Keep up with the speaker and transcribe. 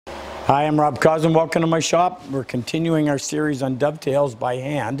Hi, I'm Rob Cosman. Welcome to my shop. We're continuing our series on Dovetails by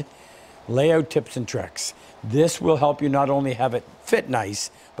Hand, layout tips and tricks. This will help you not only have it fit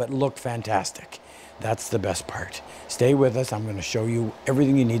nice, but look fantastic. That's the best part. Stay with us. I'm going to show you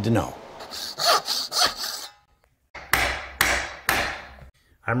everything you need to know.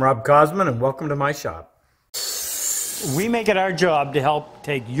 I'm Rob Cosman, and welcome to my shop. We make it our job to help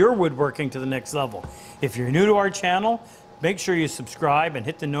take your woodworking to the next level. If you're new to our channel, make sure you subscribe and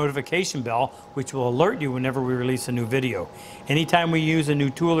hit the notification bell, which will alert you whenever we release a new video. Anytime we use a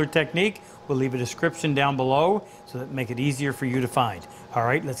new tool or technique, we'll leave a description down below so that make it easier for you to find. All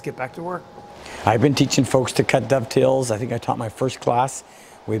right, let's get back to work. I've been teaching folks to cut dovetails. I think I taught my first class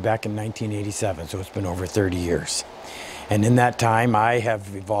way back in 1987, so it's been over 30 years. And in that time, I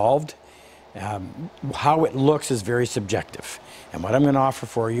have evolved. How it looks is very subjective. And what I'm going to offer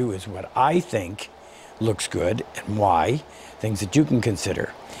for you is what I think looks good and why, things that you can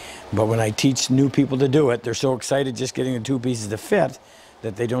consider. But when I teach new people to do it, they're so excited just getting the two pieces to fit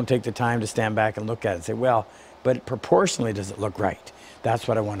that they don't take the time to stand back and look at it and say, well, but proportionally does it look right? That's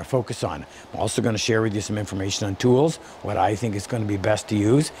what I want to focus on. I'm also going to share with you some information on tools, what I think is going to be best to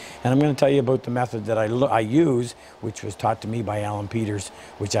use, and I'm going to tell you about the method that I use, which was taught to me by Alan Peters,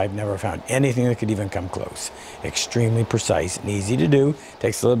 which I've never found anything that could even come close. Extremely precise and easy to do.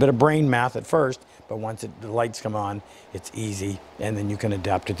 Takes a little bit of brain math at first, but once the lights come on, it's easy, and then you can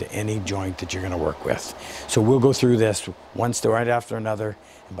adapt it to any joint that you're going to work with. So we'll go through this one step right after another,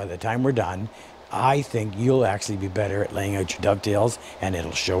 and by the time we're done, I think you'll actually be better at laying out your dovetails, and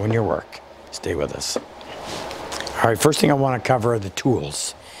it'll show in your work. Stay with us. All right, first thing I want to cover are the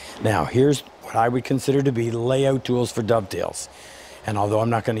tools. Now, here's what I would consider to be layout tools for dovetails. And although I'm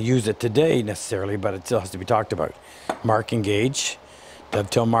not going to use it today necessarily, but it still has to be talked about. Marking gauge,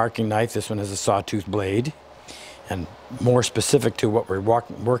 dovetail marking knife. This one has a sawtooth blade. And more specific to what we're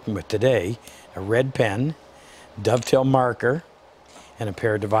working with today, a red pen, dovetail marker, and a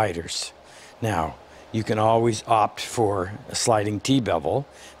pair of dividers. Now, you can always opt for a sliding T-bevel,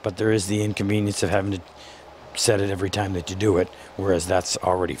 but there is the inconvenience of having to set it every time that you do it, whereas that's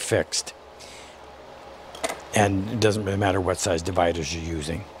already fixed. And it doesn't really matter what size dividers you're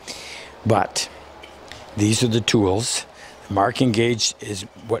using. But these are the tools. The marking gauge is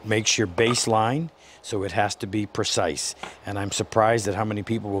what makes your baseline, so it has to be precise. And I'm surprised at how many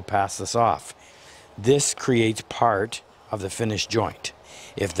people will pass this off. This creates part of the finished joint.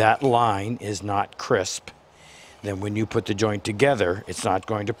 If that line is not crisp, then when you put the joint together, it's not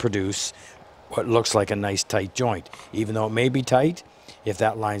going to produce what looks like a nice tight joint. Even though it may be tight, if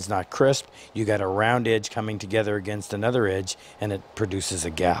that line's not crisp, you got a round edge coming together against another edge, and it produces a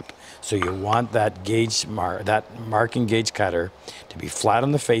gap. So you want that marking gauge cutter to be flat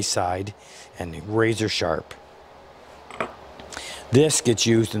on the face side and razor sharp. This gets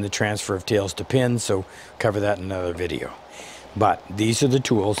used in the transfer of tails to pins, so cover that in another video. But these are the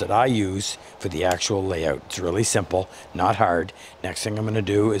tools that I use for the actual layout. It's really simple, not hard. Next thing I'm going to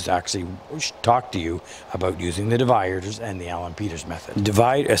do is actually talk to you about using the dividers and the Alan Peters method.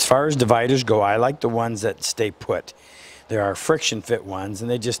 As far as dividers go, I like the ones that stay put. There are friction fit ones,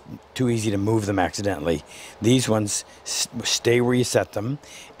 and they're just too easy to move them accidentally. These ones stay where you set them,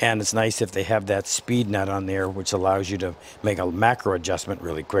 and it's nice if they have that speed nut on there, which allows you to make a macro adjustment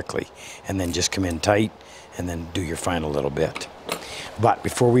really quickly, and then just come in tight and then do your final little bit. But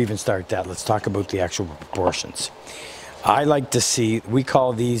before we even start that, let's talk about the actual proportions. I like to see, we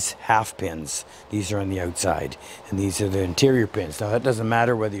call these half pins. These are on the outside, and these are the interior pins. Now that doesn't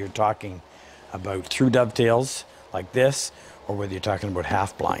matter whether you're talking about through dovetails like this, or whether you're talking about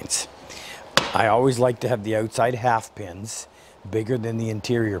half blinds. I always like to have the outside half pins bigger than the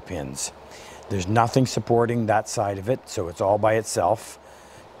interior pins. There's nothing supporting that side of it, so it's all by itself.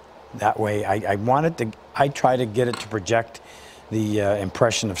 That way, I try to get it to project the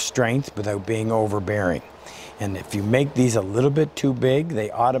impression of strength without being overbearing. And if you make these a little bit too big,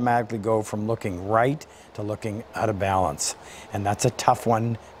 they automatically go from looking right to looking out of balance. And that's a tough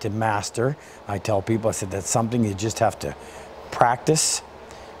one to master. I tell people, I said, that's something you just have to practice.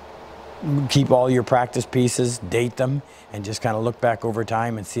 Keep all your practice pieces, date them, and just kind of look back over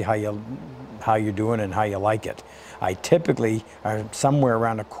time and see how you're doing and how you like it. I typically are somewhere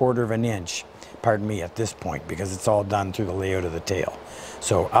around 1/4 of an inch, pardon me, at this point, because it's all done through the layout of the tail.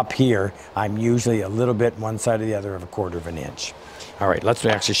 So up here, I'm usually a little bit one side or the other of 1/4 of an inch. All right, let's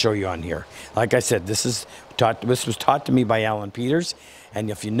actually show you on here. Like I said, this was taught to me by Alan Peters, and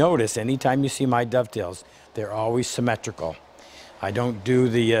if you notice, anytime you see my dovetails, they're always symmetrical. I don't do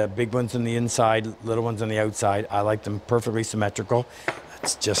the big ones on the inside, little ones on the outside. I like them perfectly symmetrical.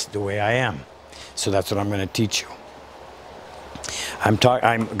 That's just the way I am. So that's what I'm going to teach you. I've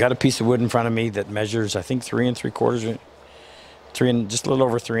got a piece of wood in front of me that measures, I think, 3 3/4, just a little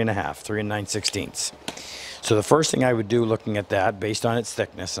over 3 1/2, 3 9/16. So the first thing I would do, looking at that, based on its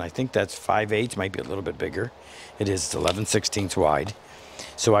thickness, and I think that's 5/8, might be a little bit bigger. It is 11/16 wide.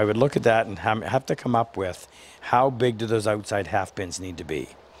 So I would look at that and have to come up with how big do those outside half pins need to be.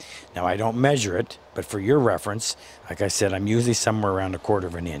 Now I don't measure it, but for your reference, like I said, I'm usually somewhere around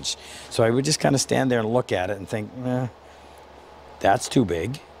 1/4 inch. So I would just kind of stand there and look at it and think, that's too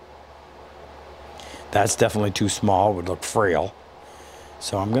big. That's definitely too small, would look frail.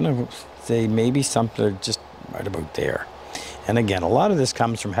 So I'm going to say maybe something just right about there. And again, a lot of this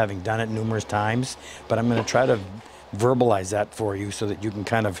comes from having done it numerous times, but I'm going to try to verbalize that for you so that you can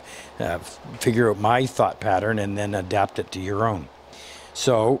kind of figure out my thought pattern and then adapt it to your own.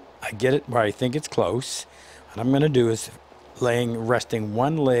 So I get it where I think it's close. What I'm going to do is resting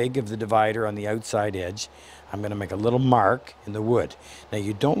one leg of the divider on the outside edge, I'm going to make a little mark in the wood. Now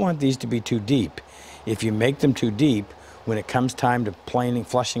you don't want these to be too deep. If you make them too deep, when it comes time to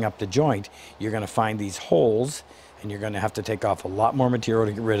flushing up the joint, you're going to find these holes and you're going to have to take off a lot more material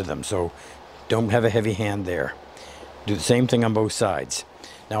to get rid of them. So don't have a heavy hand there. Do the same thing on both sides.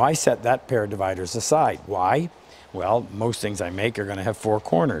 Now I set that pair of dividers aside. Why? Well, most things I make are going to have 4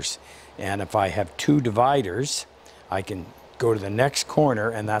 corners. And if I have 2 dividers, I can go to the next corner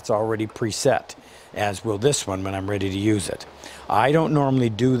and that's already preset, as will this one when I'm ready to use it. I don't normally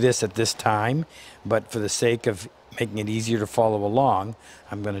do this at this time, but for the sake of making it easier to follow along,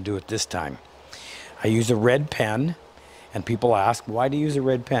 I'm going to do it this time. I use a red pen, and people ask, why do you use a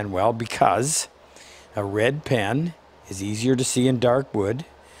red pen? Well, because a red pen is easier to see in dark wood,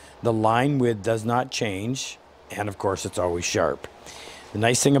 the line width does not change, and of course it's always sharp. The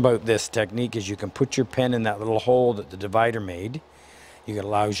nice thing about this technique is you can put your pen in that little hole that the divider made. It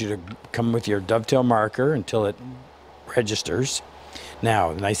allows you to come with your dovetail marker until it registers.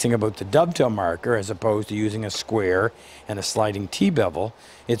 Now, the nice thing about the dovetail marker, as opposed to using a square and a sliding T-bevel,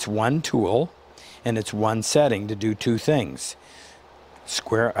 it's one tool and it's one setting to do 2 things.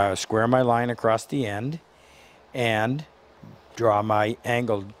 Square my line across the end and draw my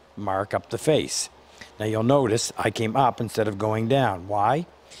angled mark up the face. Now you'll notice I came up instead of going down. Why?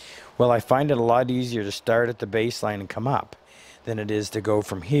 Well, I find it a lot easier to start at the baseline and come up than it is to go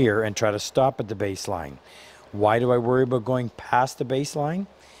from here and try to stop at the baseline. Why do I worry about going past the baseline?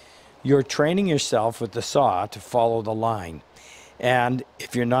 You're training yourself with the saw to follow the line. And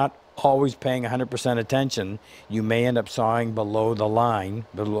if you're not always paying 100% attention, you may end up sawing below the line,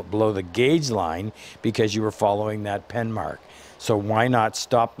 below the gauge line, because you were following that pen mark. So why not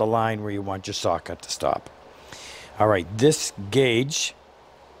stop the line where you want your saw cut to stop? All right, this gauge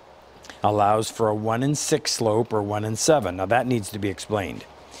allows for a 1 6 slope or 1 7. Now that needs to be explained.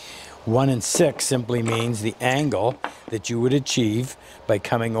 1 6 simply means the angle that you would achieve by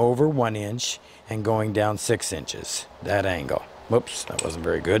coming over 1 inch and going down 6 inches. That angle. Whoops, that wasn't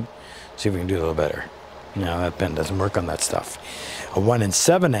very good. See if we can do a little better. No, that pen doesn't work on that stuff. A 1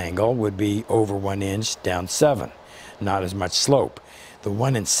 7 angle would be over 1 inch, down 7. Not as much slope. The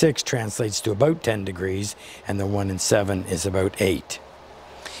 1 6 translates to about 10 degrees, and the 1 7 is about 8.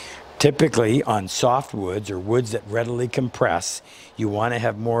 Typically, on soft woods or woods that readily compress, you want to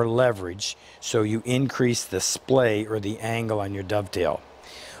have more leverage, so you increase the splay or the angle on your dovetail.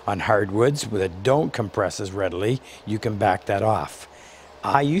 On hardwoods that don't compress as readily, you can back that off.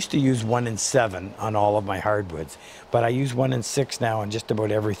 I used to use 1 7 on all of my hardwoods, but I use 1 6 now on just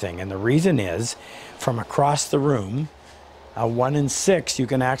about everything. And the reason is, from across the room, a 1 6, you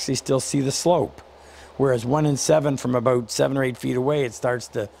can actually still see the slope. Whereas 1 7 from about 7 or 8 feet away, it starts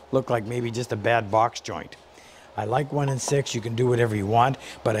to look like maybe just a bad box joint. I like 1 6, you can do whatever you want,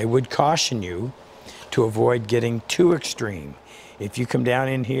 but I would caution you to avoid getting too extreme. If you come down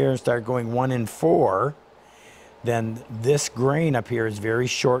in here and start going 1 4, then this grain up here is very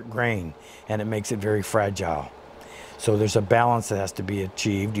short grain and it makes it very fragile. So there's a balance that has to be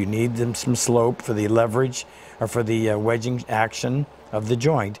achieved. You need some slope for the leverage or for the wedging action of the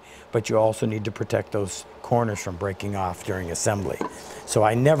joint, but you also need to protect those corners from breaking off during assembly. So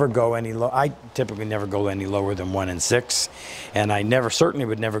I never go any low. I typically never go any lower than 1 6, and I certainly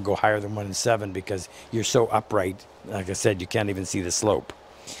would never go higher than 1 7 because you're so upright. Like I said, you can't even see the slope.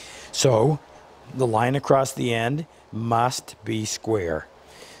 So the line across the end must be square,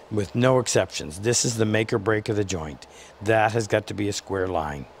 with no exceptions. This is the make or break of the joint. That has got to be a square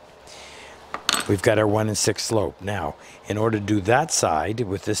line. We've got our 1 6 slope. Now, in order to do that side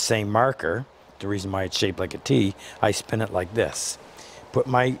with this same marker, the reason why it's shaped like a T, I spin it like this. Put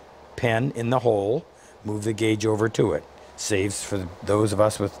my pen in the hole, move the gauge over to it. Saves for those of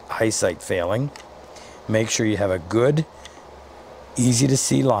us with eyesight failing. Make sure you have a good Easy to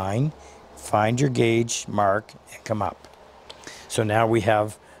see line. Find your gauge, mark, and come up. So now we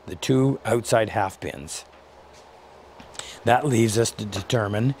have the 2 outside half pins. That leaves us to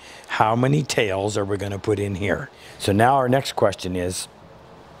determine how many tails are we going to put in here. So now our next question is,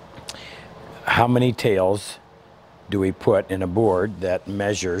 how many tails do we put in a board that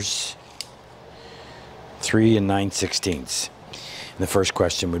measures 3 9/16? The first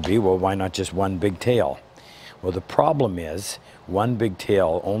question would be, well, why not just one big tail? Well, the problem is one big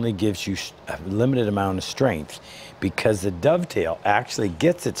tail only gives you a limited amount of strength, because the dovetail actually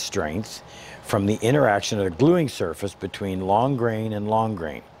gets its strength from the interaction of the gluing surface between long grain and long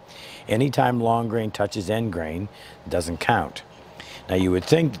grain. Anytime long grain touches end grain, it doesn't count. Now, you would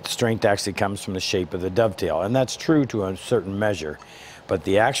think that the strength actually comes from the shape of the dovetail, and that's true to a certain measure, but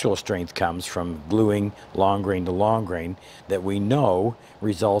the actual strength comes from gluing long grain to long grain that we know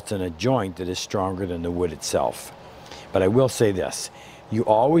results in a joint that is stronger than the wood itself. But I will say this, you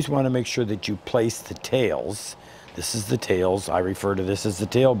always want to make sure that you place the tails, this is the tails, I refer to this as the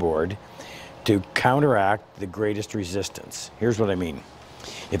tail board, to counteract the greatest resistance. Here's what I mean.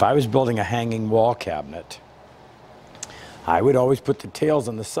 If I was building a hanging wall cabinet, I would always put the tails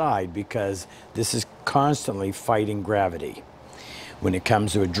on the side, because this is constantly fighting gravity. When it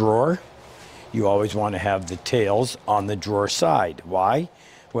comes to a drawer, you always want to have the tails on the drawer side. Why?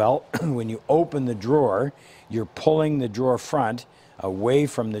 Well, when you open the drawer, you're pulling the drawer front away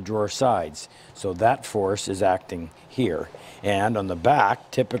from the drawer sides. So that force is acting here. And on the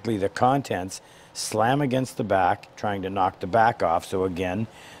back, typically the contents slam against the back, trying to knock the back off. So again,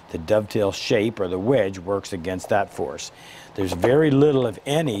 the dovetail shape or the wedge works against that force. There's very little, if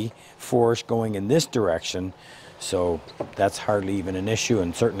any, force going in this direction. So that's hardly even an issue,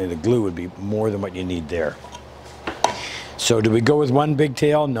 and certainly the glue would be more than what you need there. So do we go with one big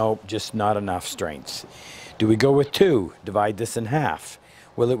tail? Nope, just not enough strength. Do we go with 2? Divide this in half.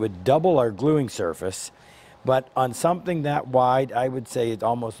 Well, it would double our gluing surface, but on something that wide, I would say it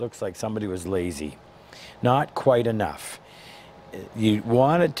almost looks like somebody was lazy. Not quite enough. You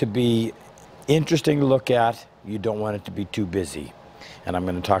want it to be interesting to look at. You don't want it to be too busy. And I'm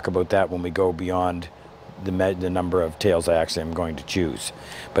going to talk about that when we go beyond the number of tails I actually am going to choose.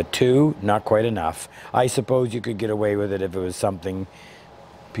 But 2, not quite enough. I suppose you could get away with it if it was something,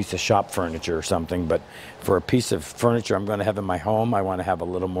 piece of shop furniture or something, but for a piece of furniture I'm going to have in my home, I want to have a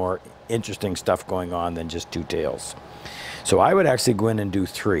little more interesting stuff going on than just 2 tails. So I would actually go in and do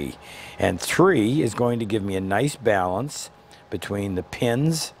 3. And 3 is going to give me a nice balance between the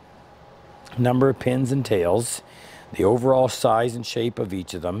pins, number of pins and tails, the overall size and shape of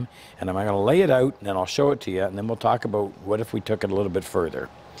each of them, and I'm going to lay it out, and then I'll show it to you, and then we'll talk about what if we took it a little bit further.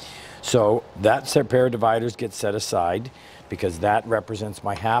 So that pair of dividers gets set aside, because that represents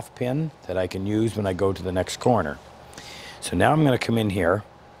my half pin that I can use when I go to the next corner. So now I'm going to come in here,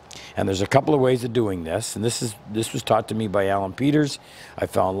 and there's a couple of ways of doing this, and this was taught to me by Alan Peters. I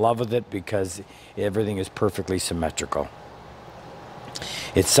fell in love with it because everything is perfectly symmetrical.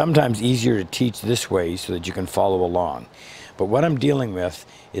 It's sometimes easier to teach this way so that you can follow along. But what I'm dealing with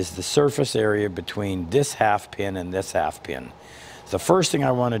is the surface area between this half pin and this half pin. The first thing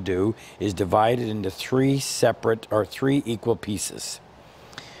I want to do is divide it into 3 separate or 3 equal pieces.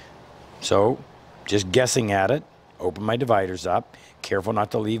 So, just guessing at it, open my dividers up, careful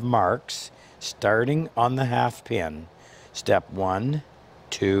not to leave marks, starting on the half pin, step 1,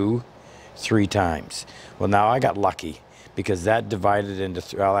 2, 3 times. Well, now I got lucky, because that divided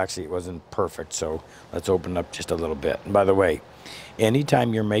into, well, actually it wasn't perfect, so let's open up just a little bit. And by the way,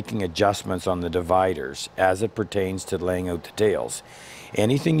 anytime you're making adjustments on the dividers as it pertains to laying out the tails,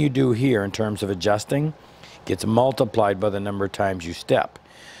 anything you do here in terms of adjusting gets multiplied by the number of times you step.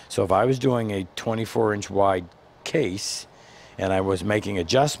 So if I was doing a 24-inch wide case and I was making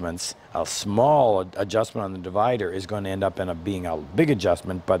adjustments, a small adjustment on the divider is going to end up being a big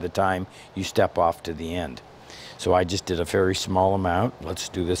adjustment by the time you step off to the end. So I just did a very small amount. Let's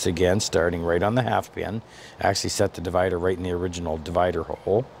do this again, starting right on the half pin. I actually set the divider right in the original divider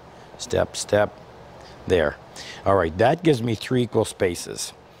hole. Step, step, there. All right, that gives me 3 equal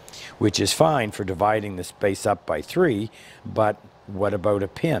spaces, which is fine for dividing the space up by 3, but what about a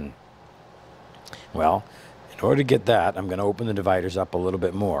pin? Well, in order to get that, I'm going to open the dividers up a little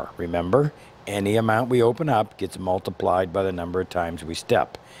bit more. Remember, any amount we open up gets multiplied by the number of times we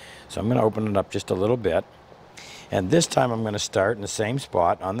step. So I'm going to open it up just a little bit. And this time I'm going to start in the same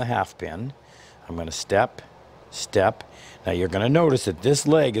spot on the half pin. I'm going to step, step. Now you're going to notice that this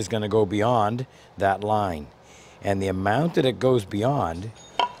leg is going to go beyond that line. And the amount that it goes beyond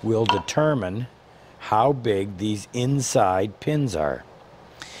will determine how big these inside pins are.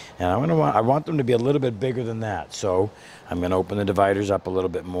 And I want them to be a little bit bigger than that. So I'm going to open the dividers up a little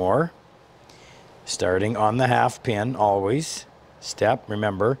bit more. Starting on the half pin always. Step,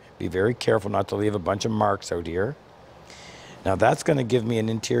 remember, be very careful not to leave a bunch of marks out here. Now that's going to give me an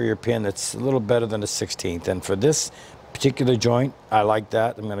interior pin that's a little better than a 16th. And for this particular joint, I like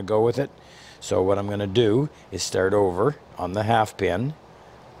that. I'm going to go with it. So what I'm going to do is start over on the half pin,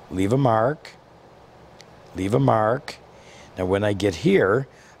 leave a mark, leave a mark. Now when I get here,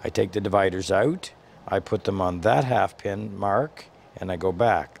 I take the dividers out, I put them on that half pin mark, and I go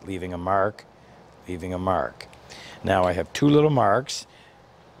back, leaving a mark, leaving a mark. Now I have two little marks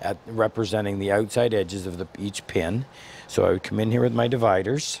representing the outside edges of each pin. So I would come in here with my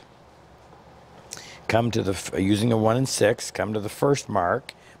dividers, come to using a 1 and 6, come to the first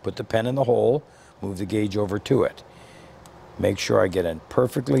mark, put the pen in the hole, move the gauge over to it. Make sure I get a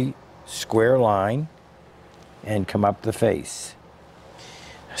perfectly square line and come up the face.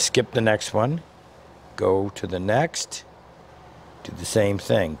 Skip the next one, go to the next, do the same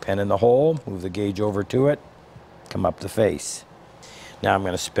thing. Pen in the hole, move the gauge over to it, come up the face. Now I'm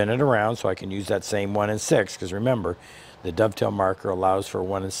going to spin it around so I can use that same 1 and 6, because remember, the dovetail marker allows for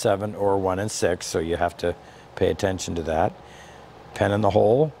 1 and 7 or 1 and 6, so you have to pay attention to that. Pen in the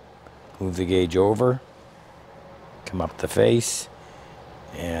hole, move the gauge over, come up the face,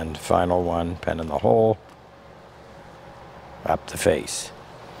 and final one, pen in the hole, up the face.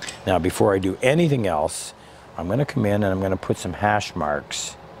 Now before I do anything else, I'm going to come in and I'm going to put some hash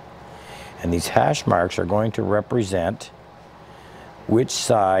marks. And these hash marks are going to represent which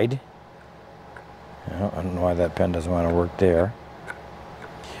side, I don't know why that pen doesn't want to work there,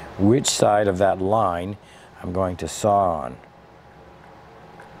 which side of that line I'm going to saw on.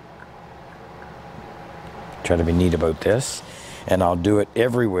 Try to be neat about this, and I'll do it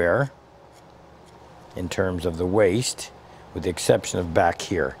everywhere in terms of the waist, with the exception of back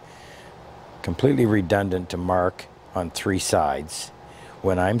here. Completely redundant to mark on 3 sides.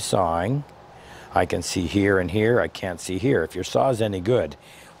 When I'm sawing, I can see here and here, I can't see here. If your saw is any good,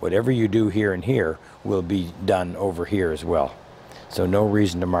 whatever you do here and here will be done over here as well. So no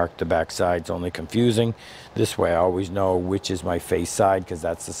reason to mark the back sides, only confusing. This way I always know which is my face side, because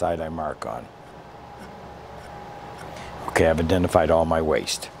that's the side I mark on. Okay, I've identified all my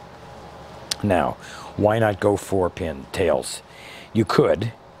waist. Now, why not go 4 pin tails? You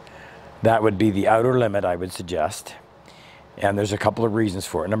could. That would be the outer limit, I would suggest. And there's a couple of reasons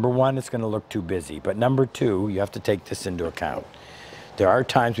for it. Number one, it's going to look too busy. But number two, you have to take this into account. There are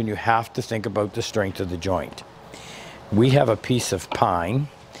times when you have to think about the strength of the joint. We have a piece of pine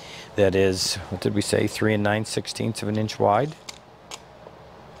that is, what did we say, 3 9/16 of an inch wide.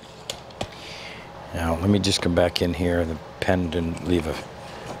 Now, let me just come back in here. The pen didn't leave a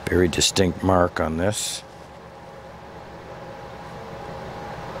very distinct mark on this.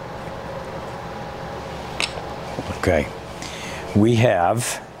 Okay, we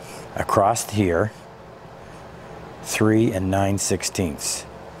have across here 3 9/16,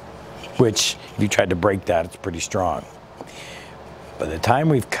 which if you tried to break that, it's pretty strong. By the time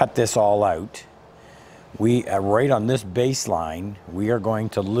we've cut this all out, we right on this baseline, we are going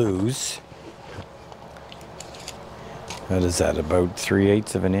to lose, what is that, about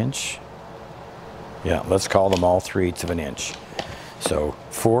 3/8 of an inch? Yeah, let's call them all 3/8 of an inch. So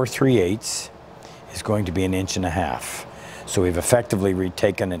 4 3/8 is going to be 1.5 inches. So we've effectively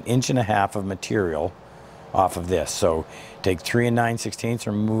taken 1.5 inches of material off of this. So take 3 9/16,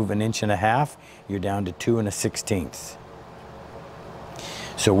 remove 1.5 inches, you're down to 2 1/16.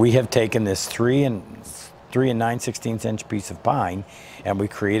 So we have taken this 3 9/16 inch piece of pine, and we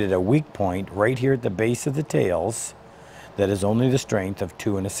created a weak point right here at the base of the tails that is only the strength of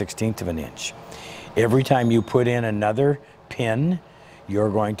 2 1/16 of an inch. Every time you put in another pin, you're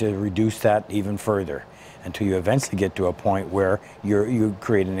going to reduce that even further until you eventually get to a point where you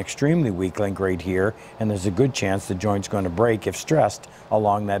create an extremely weak link right here, and there's a good chance the joint's going to break if stressed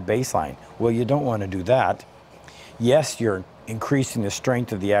along that baseline. Well, you don't want to do that. Yes, you're increasing the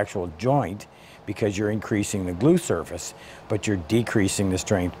strength of the actual joint because you're increasing the glue surface, but you're decreasing the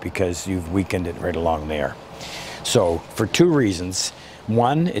strength because you've weakened it right along there. So for 2 reasons: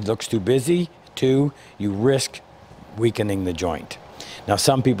 1, it looks too busy; 2, you risk weakening the joint. Now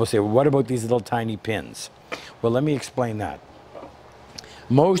some people say, well, what about these little tiny pins? Well, let me explain that.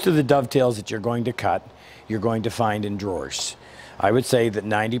 Most of the dovetails that you're going to cut, you're going to find in drawers. I would say that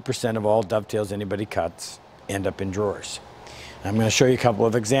 90% of all dovetails anybody cuts end up in drawers. I'm going to show you a couple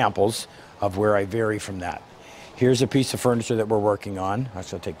of examples of where I vary from that. Here's a piece of furniture that we're working on. I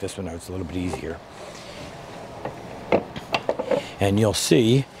shall take this one out, it's a little bit easier. And you'll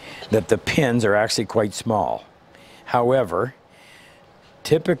see that the pins are actually quite small. However,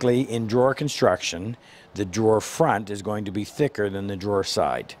 Typically in drawer construction, the drawer front is going to be thicker than the drawer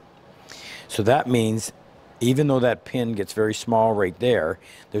side. So that means even though that pin gets very small right there,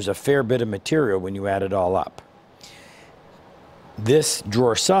 there's a fair bit of material when you add it all up. This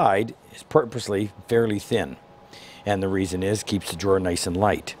drawer side is purposely fairly thin, and the reason is keeps the drawer nice and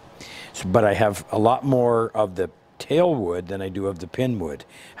light. So, but I have a lot more of the tail wood than I do of the pin wood.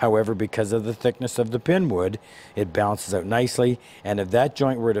 However, because of the thickness of the pin wood, it balances out nicely, and if that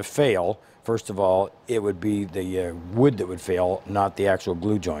joint were to fail, first of all, it would be the wood that would fail, not the actual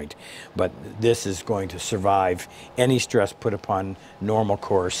glue joint. But this is going to survive any stress put upon normal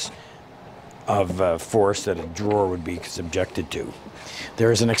course of force that a drawer would be subjected to.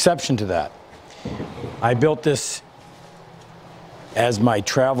 There is an exception to that. I built this as my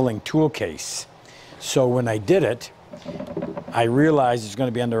traveling tool case. So when I did it, I realized it's going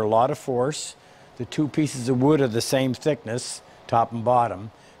to be under a lot of force. The two pieces of wood are the same thickness, top and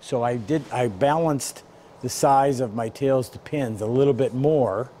bottom. So I balanced the size of my tails to pins a little bit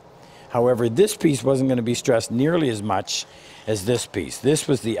more. However, this piece wasn't going to be stressed nearly as much as this piece. This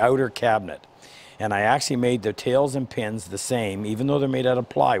was the outer cabinet. And I actually made the tails and pins the same, even though they're made out of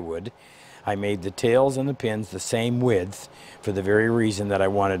plywood. I made the tails and the pins the same width for the very reason that I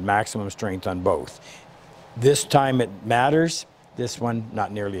wanted maximum strength on both. This time it matters, this one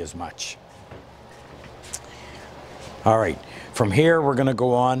not nearly as much. All right, from here we're going to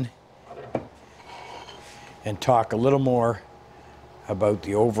go on and talk a little more about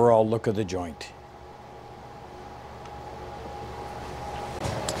the overall look of the joint.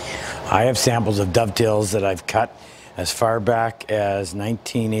 I have samples of dovetails that I've cut as far back as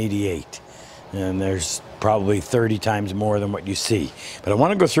 1988. And there's probably 30 times more than what you see. But I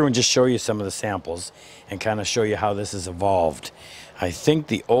want to go through and just show you some of the samples and kind of show you how this has evolved. I think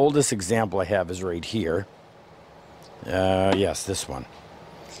the oldest example I have is right here. Yes, this one.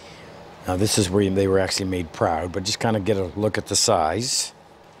 Now this is where they were actually made proud, but just kind of get a look at the size.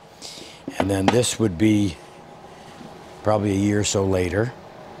 And then this would be probably a year or so later.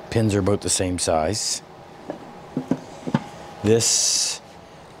 Pins are about the same size. This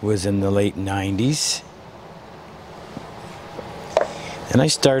was in the late 90s. And I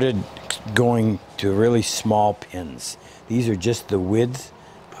started going to really small pins. These are just the width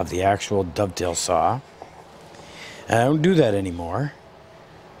of the actual dovetail saw. And I don't do that anymore.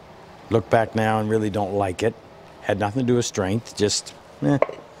 Look back now and really don't like it. Had nothing to do with strength, just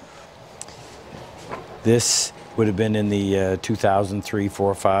This would have been in the 2003,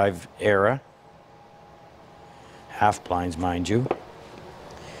 4, 5 era. Half blinds, mind you.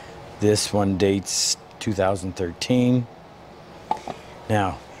 This one dates 2013.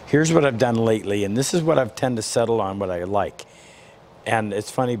 Now, here's what I've done lately, and this is what I've tend to settle on, what I like. And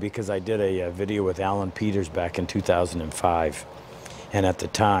it's funny because I did a video with Alan Peters back in 2005, and at the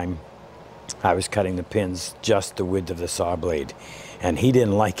time, I was cutting the pins just the width of the saw blade, and he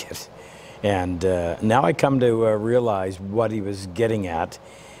didn't like it. And now I come to realize what he was getting at,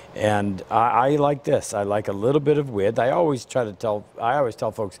 and I like this. I like a little bit of width. I always tell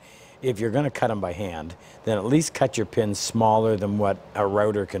folks, if you're going to cut them by hand, then at least cut your pins smaller than what a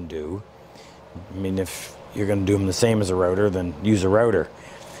router can do. I mean, if you're going to do them the same as a router, then use a router.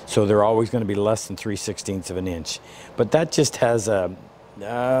 So they're always going to be less than 3/16 of an inch. But that just has a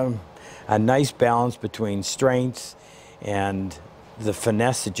nice balance between strength and the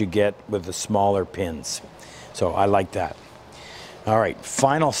finesse that you get with the smaller pins. So I like that. All right,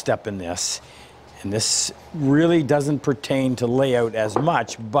 final step in this, and this really doesn't pertain to layout as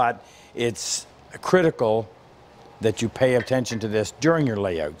much, but it's critical that you pay attention to this during your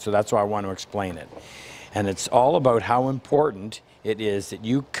layout. So that's why I want to explain it. And it's all about how important it is that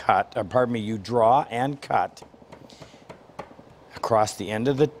you you draw and cut across the end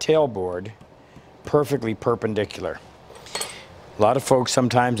of the tailboard perfectly perpendicular. A lot of folks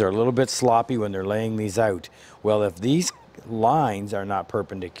sometimes are a little bit sloppy when they're laying these out. Well, if these lines are not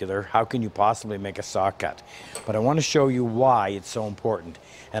perpendicular, how can you possibly make a saw cut? But I want to show you why it's so important,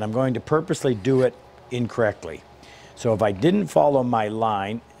 and I'm going to purposely do it incorrectly. So if I didn't follow my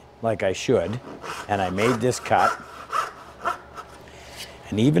line like I should, and I made this cut,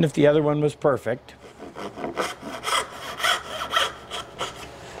 and even if the other one was perfect,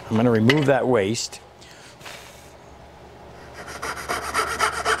 I'm going to remove that waste.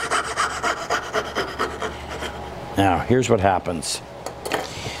 Now, here's what happens.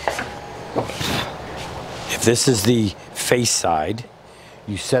 If this is the face side,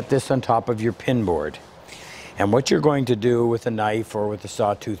 you set this on top of your pin board. And what you're going to do with a knife or with a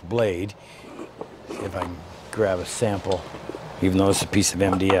sawtooth blade, if I can grab a sample, even though it's a piece of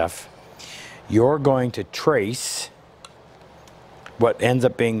MDF, you're going to trace what ends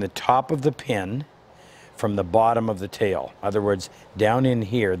up being the top of the pin from the bottom of the tail. In other words, down in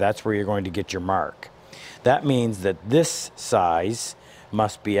here, that's where you're going to get your mark. That means that this size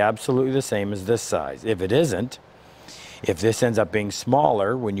must be absolutely the same as this size. If it isn't, if this ends up being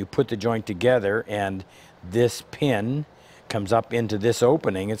smaller, when you put the joint together and this pin comes up into this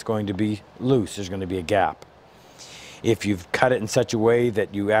opening, it's going to be loose. There's going to be a gap. If you've cut it in such a way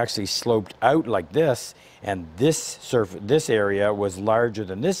that you actually sloped out like this, and this area was larger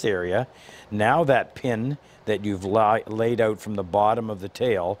than this area, now that pin that you've laid out from the bottom of the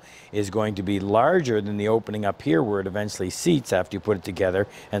tail is going to be larger than the opening up here where it eventually seats after you put it together,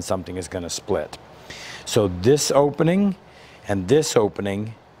 and something is going to split. So this opening and this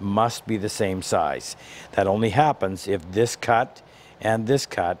opening must be the same size. That only happens if this cut and this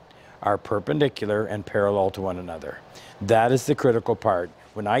cut are perpendicular and parallel to one another. That is the critical part.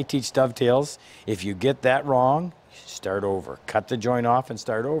 When I teach dovetails, if you get that wrong, start over. Cut the joint off and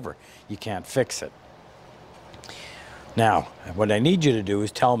start over. You can't fix it. Now, what I need you to do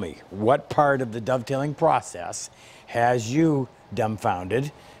is tell me what part of the dovetailing process has you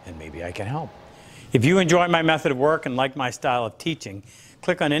dumbfounded, and maybe I can help. If you enjoy my method of work and like my style of teaching,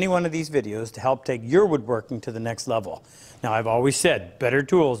 click on any one of these videos to help take your woodworking to the next level. Now, I've always said, better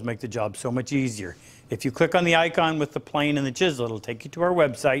tools make the job so much easier. If you click on the icon with the plane and the chisel, it'll take you to our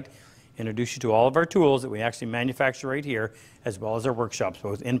website, introduce you to all of our tools that we actually manufacture right here, as well as our workshops,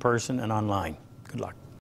 both in person and online. Good luck.